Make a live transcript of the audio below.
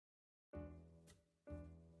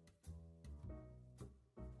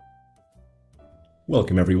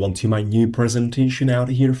Welcome everyone to my new presentation out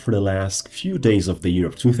here for the last few days of the year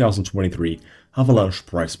of 2023. Avalanche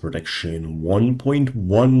price prediction,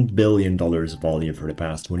 $1.1 billion volume for the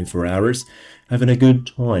past 24 hours. Having a good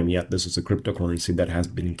time, yet this is a cryptocurrency that has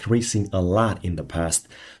been increasing a lot in the past.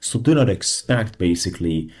 So do not expect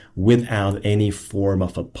basically without any form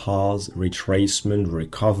of a pause, retracement,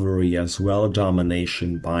 recovery, as well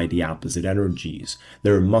domination by the opposite energies.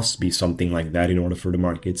 There must be something like that in order for the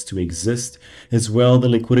markets to exist. As well, the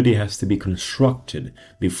liquidity has to be constructed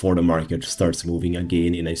before the market starts moving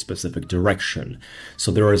again in a specific direction.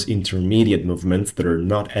 So there is intermediate movements that are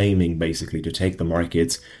not aiming basically to take the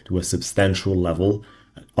markets to a substantial level,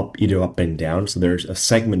 either up and down. So there's a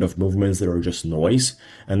segment of movements that are just noise,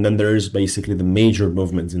 and then there's basically the major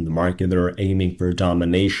movements in the market that are aiming for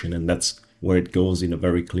domination, and that's where it goes in a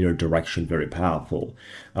very clear direction, very powerful.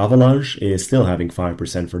 Avalanche is still having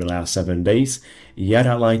 5% for the last 7 days, yet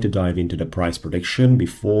I'd like to dive into the price prediction.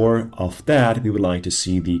 Before of that, we would like to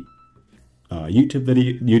see the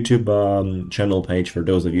YouTube channel page. For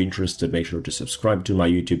those of you interested, make sure to subscribe to my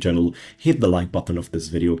YouTube channel, hit the like button of this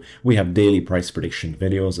video. We have daily price prediction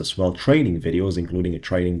videos as well, trading videos, including a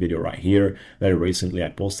trading video right here very recently I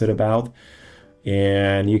posted about.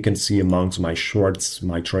 And you can see amongst my shorts,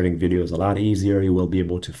 my trading videos a lot easier. You will be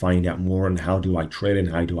able to find out more on how do I trade and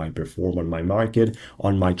how do I perform on my market,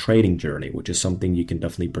 on my trading journey, which is something you can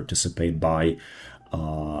definitely participate by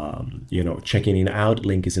checking it out.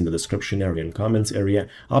 Link is in the description area and comments area.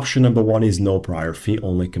 Option number 1 is no prior fee,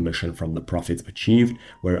 only commission from the profits achieved,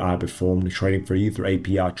 where I perform the trading for you through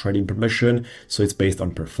API trading permission. So it's based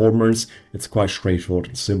on performance. It's quite straightforward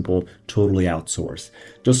and simple, totally outsourced.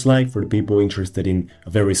 Just like for the people interested in a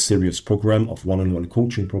very serious program of one-on-one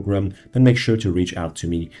coaching program, then make sure to reach out to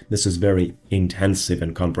me. This is very intensive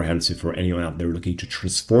and comprehensive for anyone out there looking to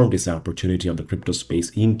transform this opportunity of the crypto space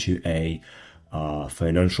into a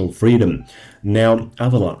financial freedom. Now,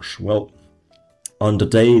 Avalanche, well, on the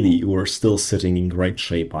daily, we're still sitting in great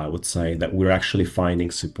shape. I would say that we're actually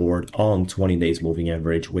finding support on 20 days moving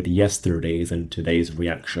average with yesterday's and today's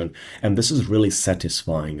reaction. And this is really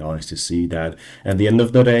satisfying, guys, to see that at the end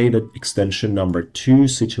of the day, the extension number 2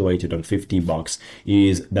 situated on $50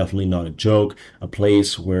 is definitely not a joke. A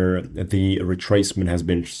place where the retracement has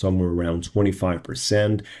been somewhere around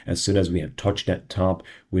 25%. As soon as we had touched that top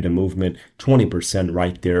with a movement, 20%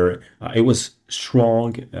 right there. It was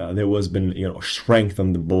strong. There was been strength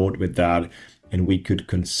on the board with that, and we could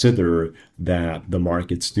consider that the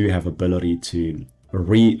markets do have ability to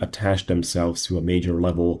reattach themselves to a major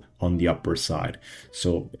level on the upper side.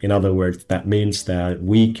 So in other words, that means that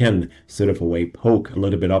we can sort of poke a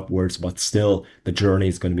little bit upwards, but still the journey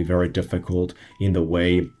is going to be very difficult in the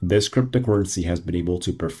way this cryptocurrency has been able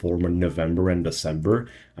to perform in November and December.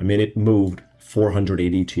 I mean, it moved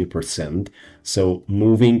 482%. So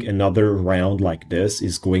moving another round like this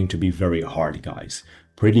is going to be very hard, guys.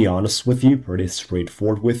 Pretty honest with you, pretty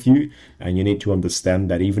straightforward with you, and you need to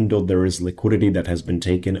understand that even though there is liquidity that has been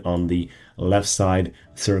taken on the left side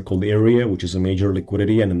circled area, which is a major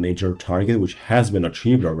liquidity and a major target which has been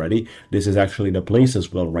achieved already, this is actually the place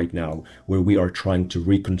as well right now where we are trying to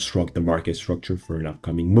reconstruct the market structure for an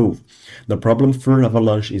upcoming move. The problem for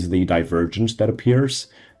Avalanche is the divergence that appears.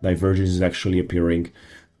 Divergence is actually appearing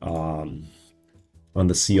on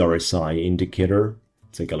the CRSI indicator.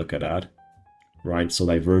 Take a look at that. Right, so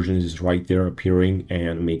divergence is right there appearing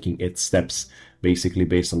and making its steps basically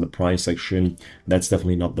based on the price action. That's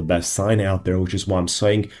definitely not the best sign out there, which is why I'm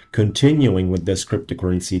saying continuing with this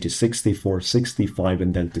cryptocurrency to 64, 65,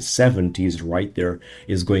 and then to 70s right there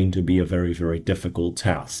is going to be a very, very difficult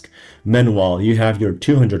task. Meanwhile, you have your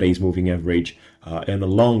 200 days moving average and a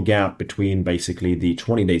long gap between basically the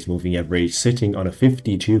 20 days moving average sitting on a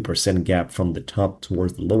 52% gap from the top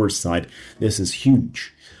towards the lower side. This is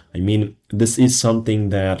huge. I mean, this is something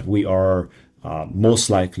that we are most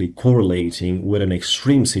likely correlating with an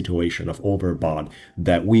extreme situation of overbought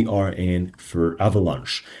that we are in for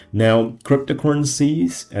Avalanche. Now,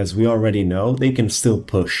 cryptocurrencies, as we already know, they can still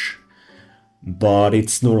push, but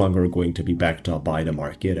it's no longer going to be backed up by the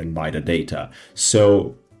market and by the data.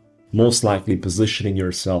 So most likely positioning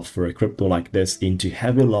yourself for a crypto like this into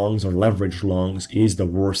heavy longs or leverage longs is the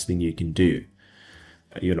worst thing you can do.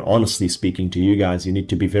 Honestly speaking to you guys, you need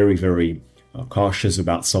to be very, very cautious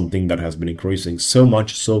about something that has been increasing so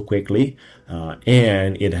much so quickly,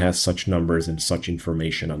 and it has such numbers and such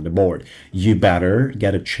information on the board. You better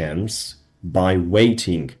get a chance by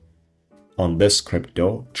waiting on this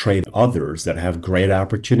crypto, trade others that have great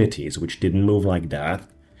opportunities which didn't move like that,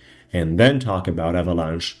 and then talk about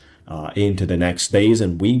Avalanche into the next days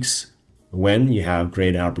and weeks when you have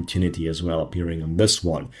great opportunity as well appearing on this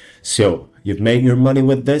one. So You've made your money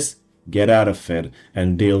with this, get out of it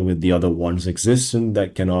and deal with the other ones existing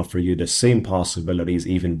that can offer you the same possibilities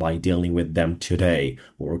even by dealing with them today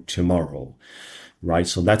or tomorrow. Right,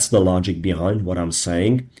 so that's the logic behind what I'm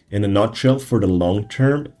saying. In a nutshell, for the long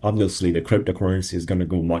term, obviously the cryptocurrency is going to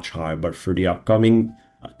go much higher, but for the upcoming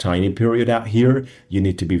tiny period out here, you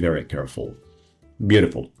need to be very careful.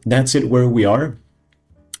 Beautiful. That's it where we are.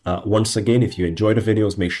 Once again, if you enjoy the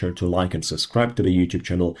videos, make sure to like and subscribe to the YouTube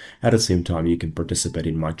channel. At the same time, you can participate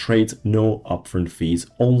in my trades. No upfront fees,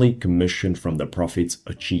 only commission from the profits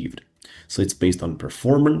achieved. So it's based on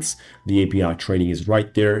performance. The API trading is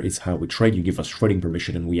right there. It's how we trade. You give us trading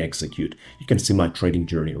permission and we execute. You can see my trading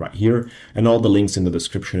journey right here, and all the links in the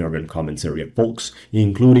description area and comments area, folks,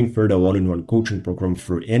 including for the one-on-one coaching program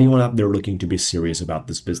for anyone out there looking to be serious about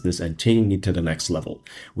this business and taking it to the next level,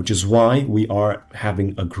 which is why we are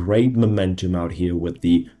having a great momentum out here with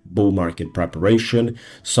the bull market preparation,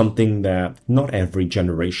 something that not every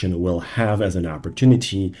generation will have as an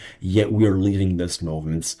opportunity, yet we are living this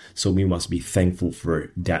moment, so we must be thankful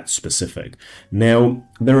for that specific. Now,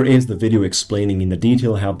 there is the video explaining in the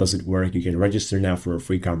detail how does it work. You can register now for a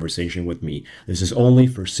free conversation with me. This is only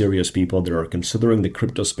for serious people that are considering the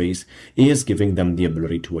crypto space is giving them the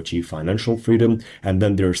ability to achieve financial freedom, and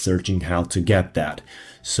then they're searching how to get that.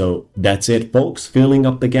 So that's it, folks, filling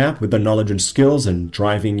up the gap with the knowledge and skills and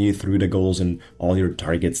driving you through the goals and all your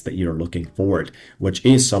targets that you're looking forward, which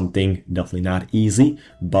is something definitely not easy,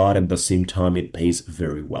 but at the same time, it pays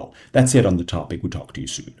very well. That's it on the topic. We'll talk to you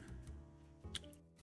soon.